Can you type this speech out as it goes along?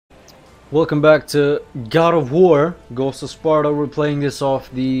Welcome back to God of War, Ghost of Sparta. We're playing this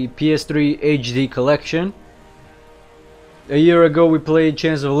off the PS3 HD collection. A year ago we played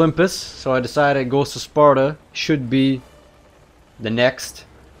Chains of Olympus, so I decided Ghost of Sparta should be the next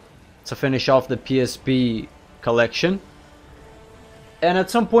to finish off the PSP collection. And at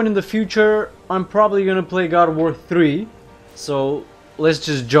some point in the future, I'm probably gonna play God of War 3, so let's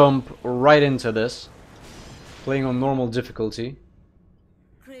just jump right into this. Playing on normal difficulty.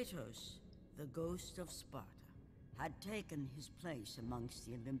 Kratos, the ghost of Sparta, had taken his place amongst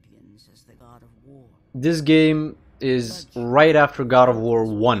the Olympians as the god of war. This game is right after God of War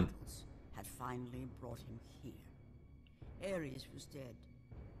 1. Had finally brought him here. Ares was dead,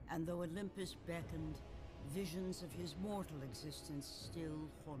 and though Olympus beckoned, visions of his mortal existence still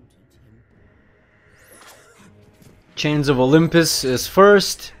haunted him. Chains of Olympus is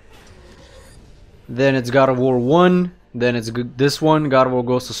first, then it's God of War 1, then it's this one, God of War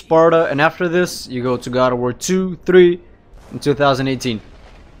Ghost of Sparta, and after this you go to God of War 2, 3, and 2018.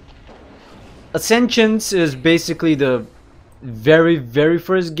 Ascensions is basically the very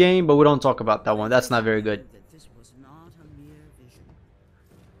first game, but we don't talk about that one. That's not very good. This was not a mere vision,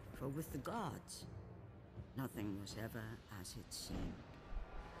 for with the gods, nothing was ever as it seemed.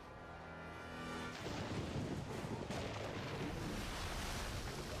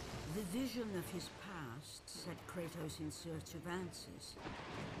 The vision of his past set Kratos in search of answers.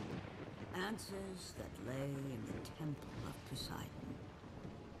 Answers that lay in the temple of Poseidon,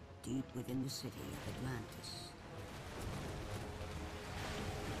 deep within the city of Atlantis.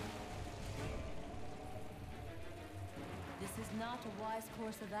 This is not a wise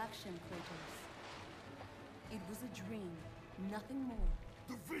course of action, Kratos. It was a dream, nothing more.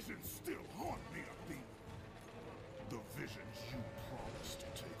 The visions still haunt me, Athena. The visions you promised to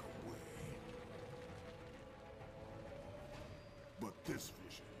take away. But this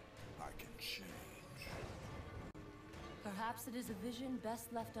vision, I can change. Perhaps it is a vision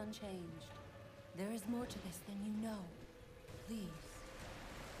best left unchanged. There is more to this than you know. Please.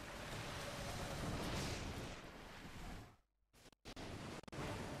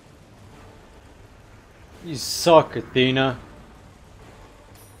 You suck, Athena.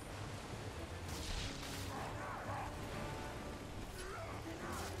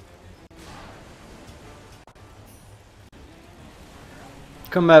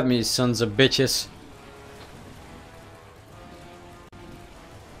 Come at me, sons of bitches.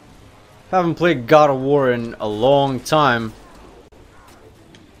 Haven't played God of War in a long time.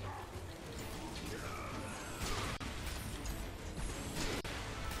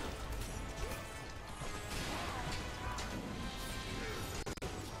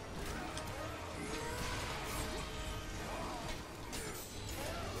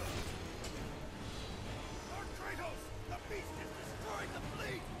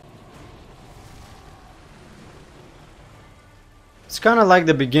 It's kind of like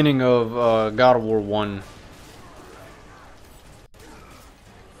the beginning of God of War 1.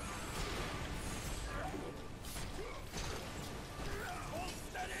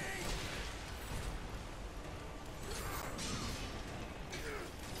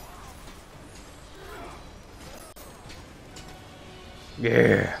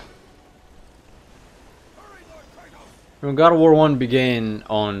 Yeah. When God of War 1 began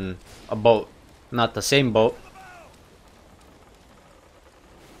on a boat, not the same boat.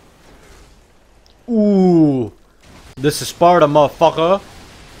 Ooh, this is Sparta, motherfucker.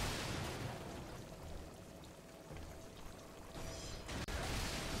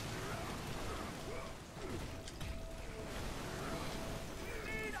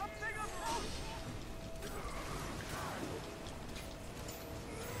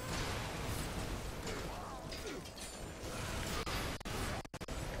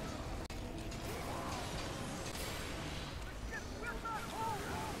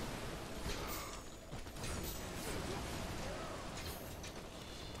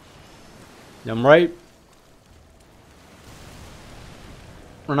 I'm right.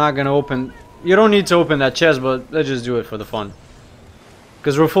 We're not gonna open. You don't need to open that chest, but let's just do it for the fun.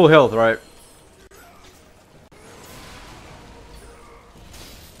 Because we're full health, right?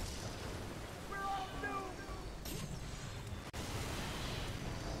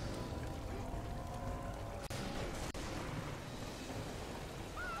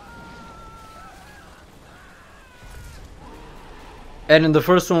 And in the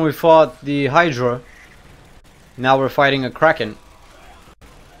first one we fought the Hydra. Now we're fighting a Kraken.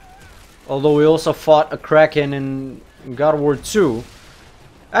 Although we also fought a Kraken in God of War 2.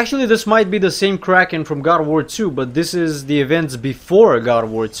 Actually, this might be the same Kraken from God of War 2, but this is the events before God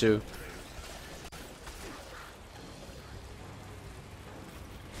of War 2.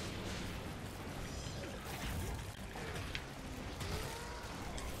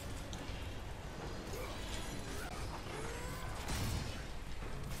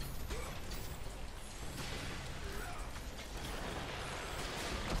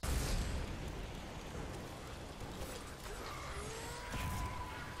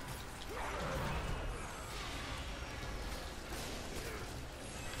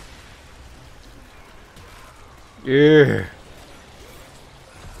 Yeah.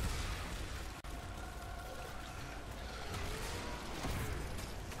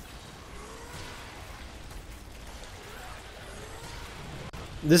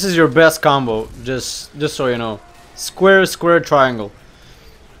 This is your best combo, just so you know. Square, square, triangle.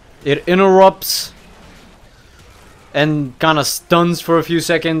 It interrupts and kind of stuns for a few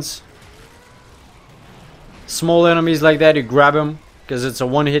seconds. Small enemies like that, you grab them because it's a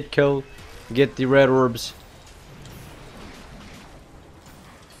one-hit kill. Get the red orbs.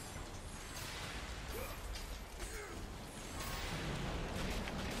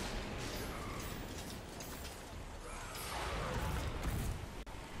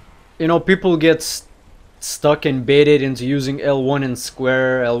 You know, people get stuck and baited into using L1 and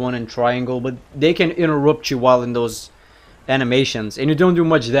square, L1 and triangle, but they can interrupt you while in those animations, and you don't do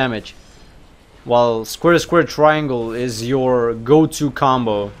much damage. While square, square, triangle is your go-to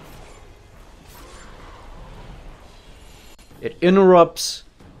combo. It interrupts,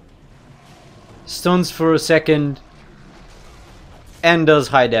 stuns for a second, and does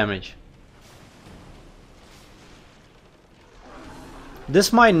high damage.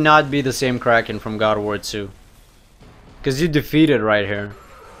 This might not be the same Kraken from God of War 2. Because you defeated right here.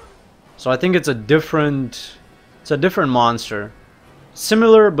 So I think it's a different monster.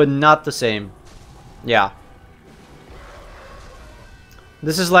 Similar but not the same. Yeah.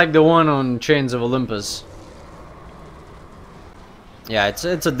 This is like the one on Chains of Olympus. Yeah, it's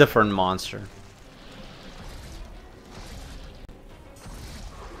a different monster.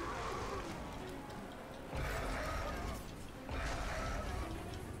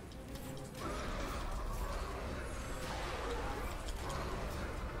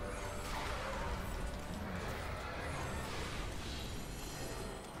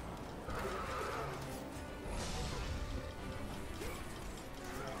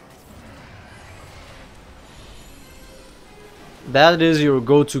 That is your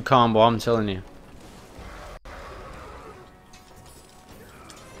go-to combo, I'm telling you.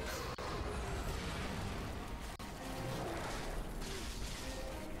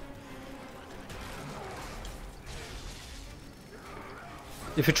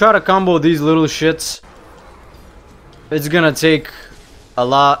 If you try to combo these little shits, it's gonna take a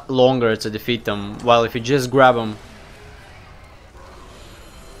lot longer to defeat them, while if you just grab them,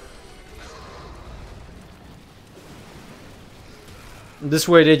 this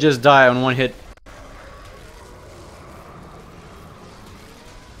way they just die on one hit.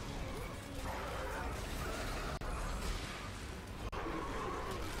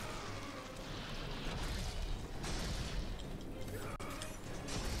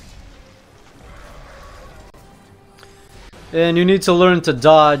 And you need to learn to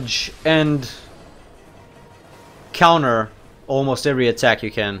dodge and counter almost every attack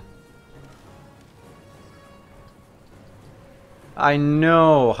you can. I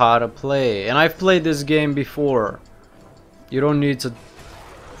know how to play, and I've played this game before. You don't need to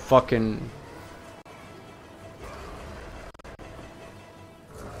fucking...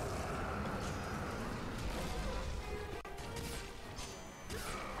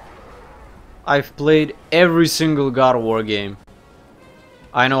 I've played every single God of War game.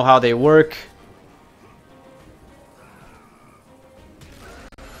 I know how they work.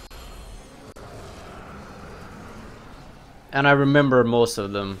 And I remember most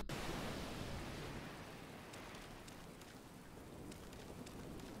of them.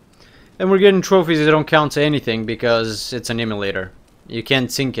 And we're getting trophies that don't count to anything because it's an emulator. You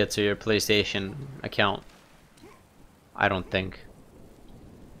can't sync it to your PlayStation account. I don't think.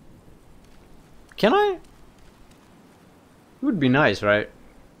 Can I? It would be nice, right?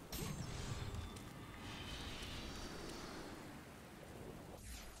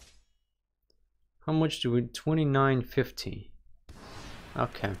 How much do we... 29.50.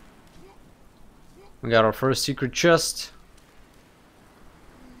 Okay. We got our first secret chest.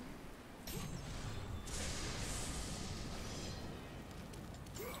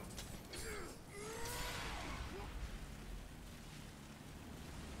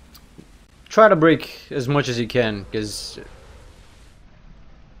 Try to break as much as you can, because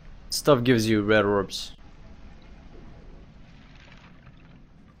stuff gives you red orbs.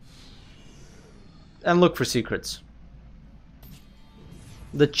 And look for secrets.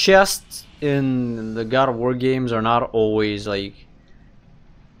 The chests in the God of War games are not always like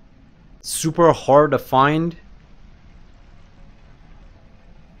super hard to find.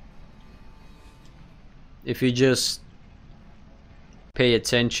 If you just pay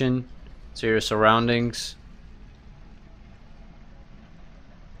attention to your surroundings.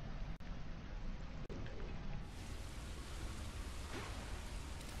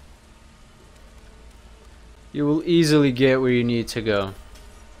 you will easily get where you need to go.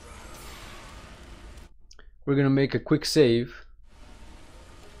 We're gonna make a quick save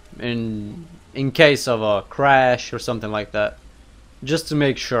in case of a crash or something like that, just to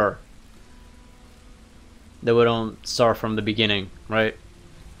make sure that we don't start from the beginning, right?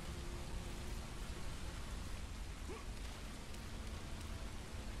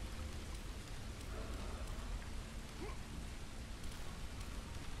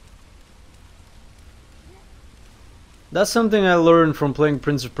 That's something I learned from playing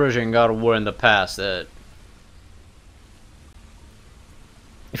Prince of Persia and God of War in the past, that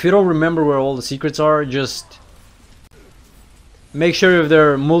if you don't remember where all the secrets are, just make sure if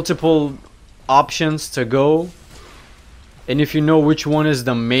there are multiple options to go, and if you know which one is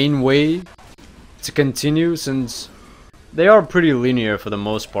the main way to continue, since they are pretty linear for the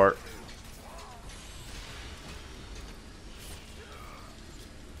most part.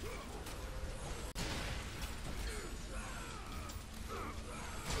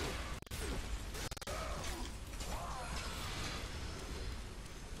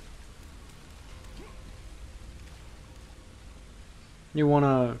 You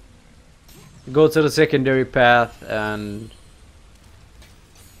wanna go to the secondary path and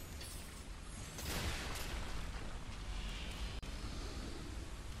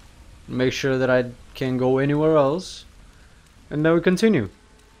make sure that I can go anywhere else, and then we continue.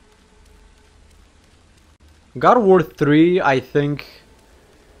 God of War 3, I think,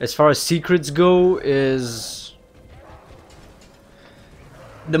 as far as secrets go, is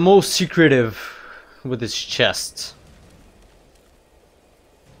the most secretive with its chest.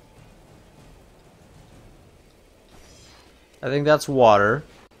 I think that's water.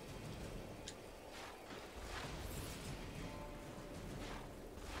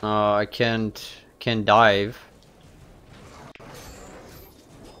 I can't dive.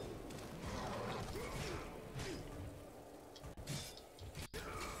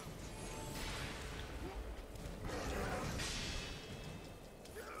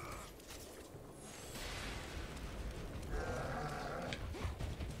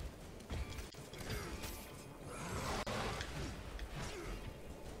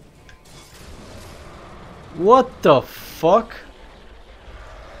 What the fuck?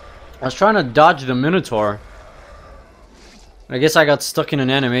 I was trying to dodge the Minotaur. I guess I got stuck in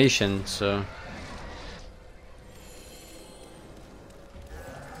an animation, so...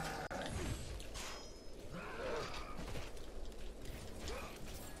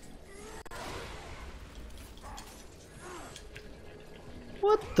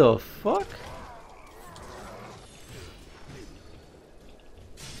 What the fuck?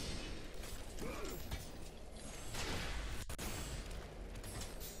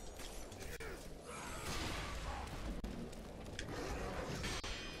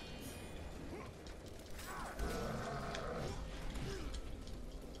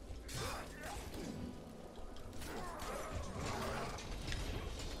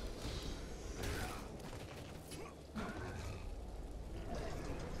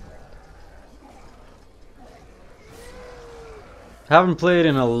 Haven't played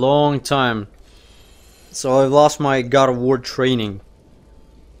in a long time, so I've lost my God of War training.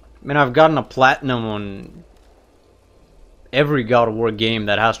 I mean, I've gotten a platinum on every God of War game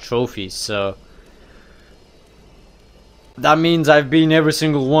that has trophies, so that means I've beaten every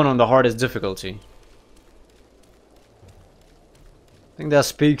single one on the hardest difficulty. I think that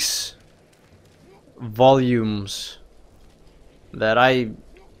speaks volumes that I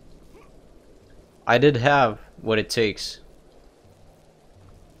did have what it takes.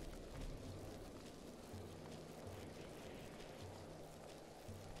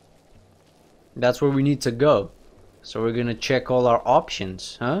 That's where we need to go. So we're gonna check all our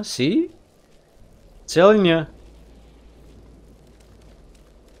options, huh? See? Telling ya.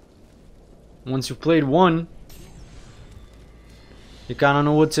 Once you've played one, you kinda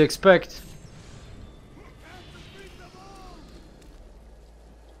know what to expect.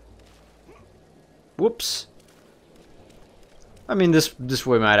 Whoops. I mean, this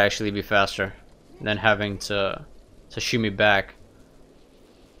way might actually be faster than having to shimmy back.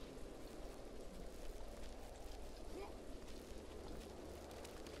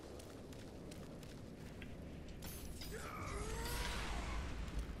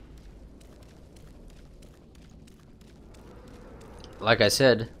 Like I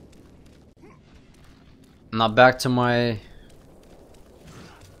said, I'm not back to my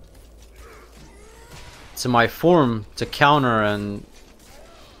form to counter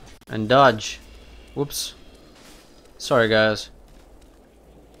and dodge. Whoops. Sorry guys.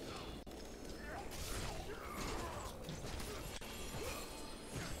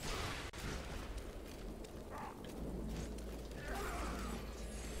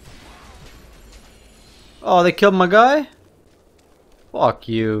 Oh, they killed my guy? Fuck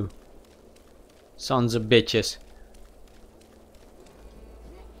you. Sons of bitches.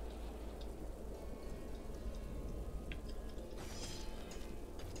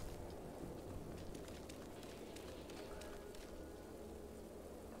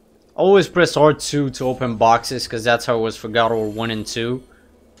 Always press R2 to open boxes, because that's how it was for God of War 1 and 2.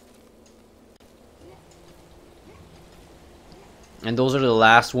 And those are the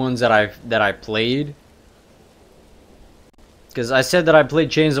last ones that I played. Because I said that I played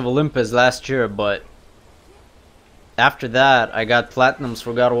Chains of Olympus last year, but after that I got Platinums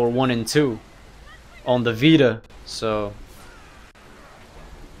for God of War 1 and 2 on the Vita, so...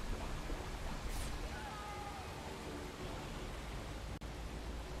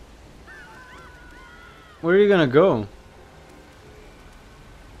 Where are you gonna go?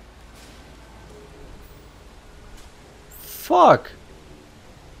 Fuck!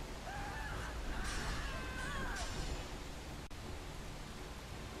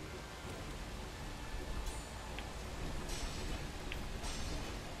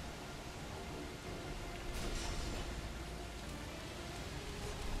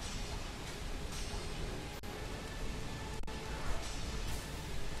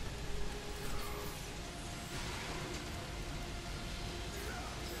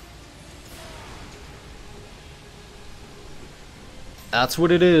 That's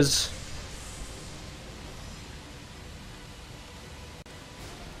what it is.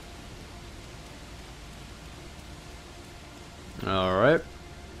 Alright.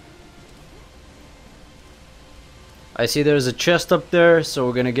 I see there's a chest up there, so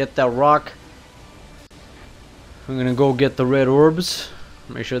we're gonna get that rock. I'm gonna go get the red orbs.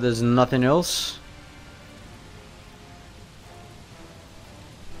 Make sure there's nothing else.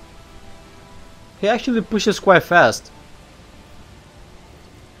 He actually pushes quite fast.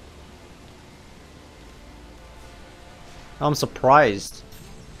 I'm surprised.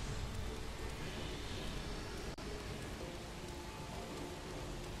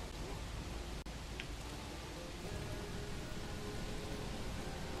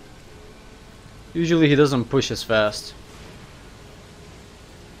 Usually he doesn't push as fast.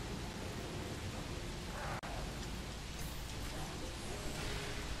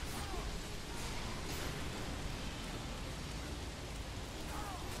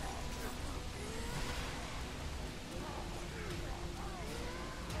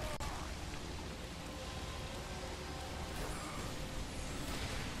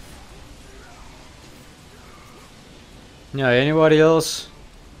 Yeah, anybody else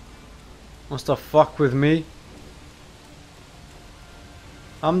wants to fuck with me?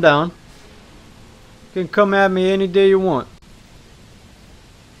 I'm down. You can come at me any day you want.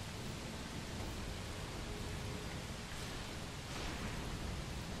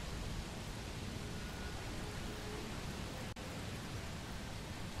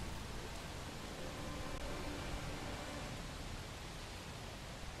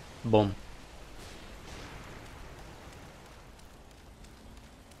 Boom.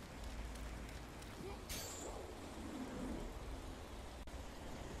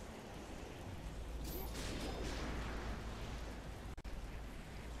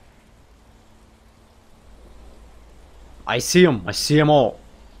 I see him. I see them all.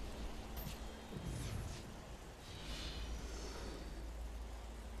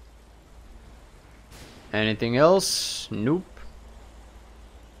 Anything else? Nope.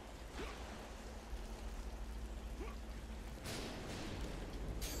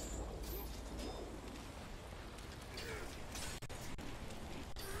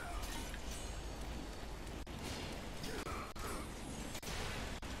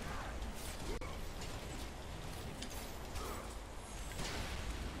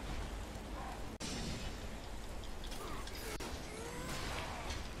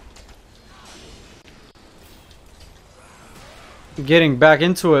 Getting back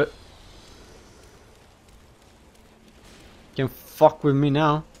into it. Can fuck with me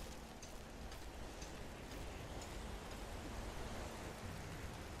now.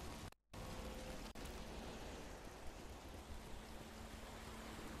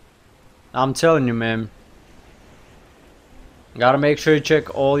 I'm telling you, man. Gotta make sure you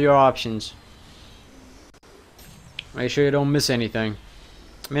check all your options. Make sure you don't miss anything.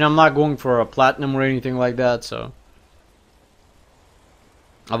 I mean, I'm not going for a platinum or anything like that, so...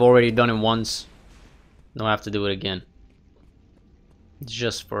 I've already done it once. Don't have to do it again. It's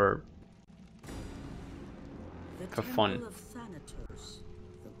just for fun. The Temple of Thanatos,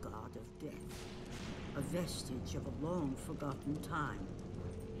 the god of death, a vestige of a long forgotten time.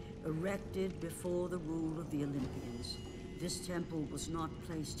 Erected before the rule of the Olympians, This temple was not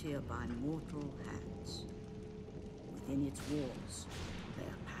placed here by mortal hands. Within its walls lay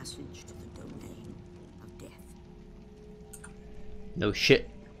a passage to the domain of death. No shit.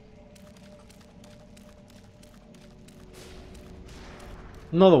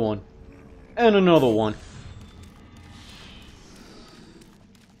 Another one. And another one.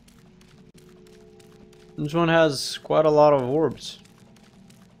 This one has quite a lot of orbs.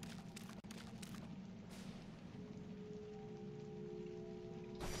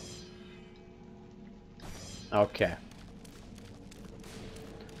 Okay.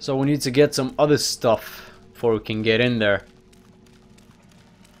 So we need to get some other stuff before we can get in there.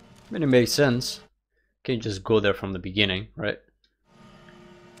 I mean, it makes sense. Can't just go there from the beginning, right?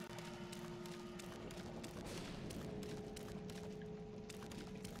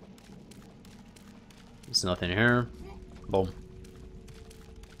 There's nothing here. Boom.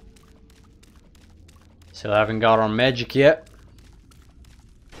 Still haven't got our magic yet.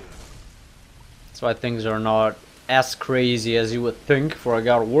 That's why things are not as crazy as you would think for a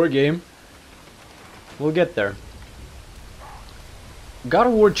God of War game. We'll get there. God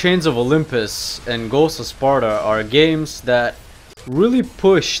of War Chains of Olympus and Ghosts of Sparta are games that really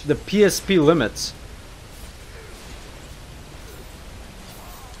push the PSP limits.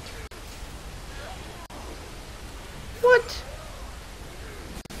 What?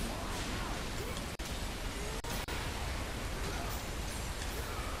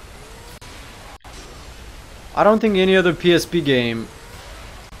 I don't think any other PSP game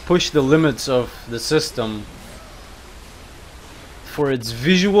pushed the limits of the system for its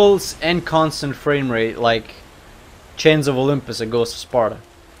visuals and constant frame rate like Chains of Olympus and Ghosts of Sparta.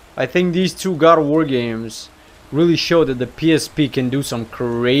 I think these two God of War games really show that the PSP can do some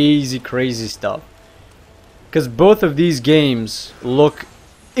crazy stuff. Because both of these games look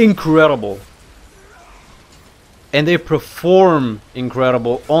incredible. And they perform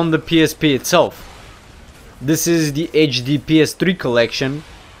incredible on the PSP itself. This is the HD PS3 collection,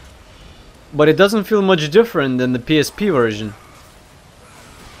 but it doesn't feel much different than the PSP version.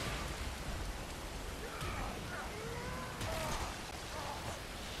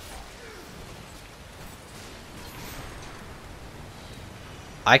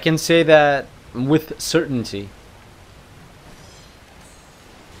 I can say that with certainty.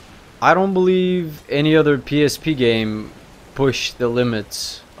 I don't believe any other PSP game pushed the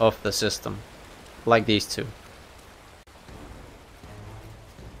limits of the system like these two.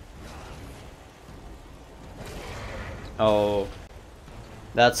 Oh,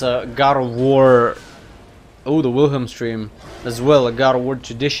 that's a God of War. Oh, the Wilhelm stream as well, a God of War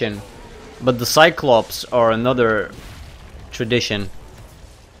tradition. But the Cyclops are another tradition.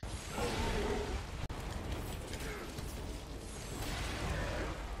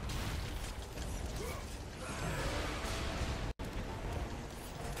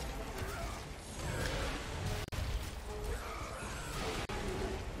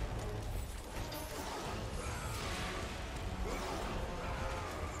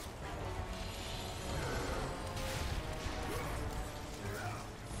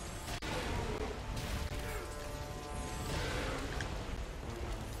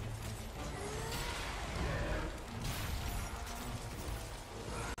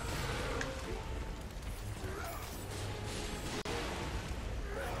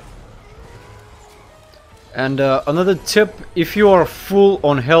 And another tip, if you are full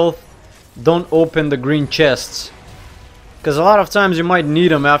on health, don't open the green chests. Because a lot of times you might need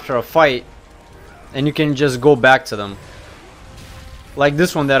them after a fight, and you can just go back to them. Like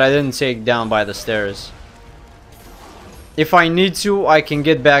this one that I didn't take down by the stairs. If I need to, I can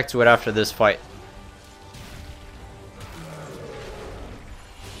get back to it after this fight.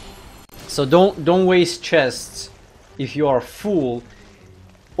 So don't waste chests if you are full.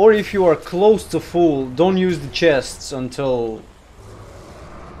 Or if you are close to full, don't use the chests until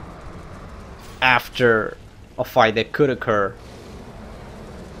after a fight that could occur.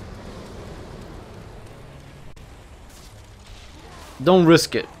 Don't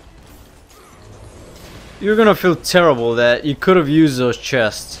risk it. You're gonna feel terrible that you could have used those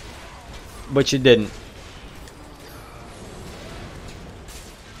chests, but you didn't.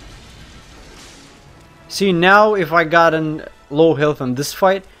 See, now if I got in low health in this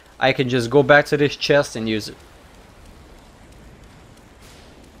fight, I can just go back to this chest and use it.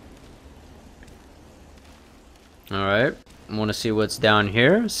 Alright, I want to see what's down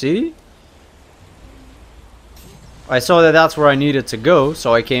here. See? I saw that that's where I needed to go,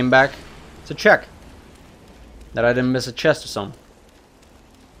 so I came back to check that I didn't miss a chest or something.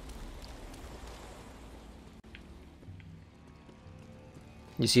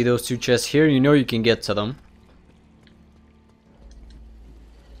 You see those two chests here? You know you can get to them.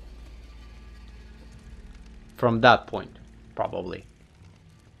 from that point, probably.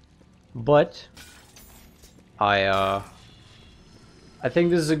 But I think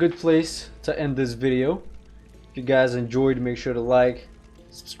this is a good place to end this video. If you guys enjoyed, make sure to like,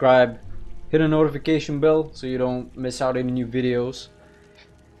 subscribe, hit a notification bell so you don't miss out any new videos.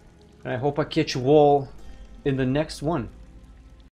 And I hope I catch you all in the next one.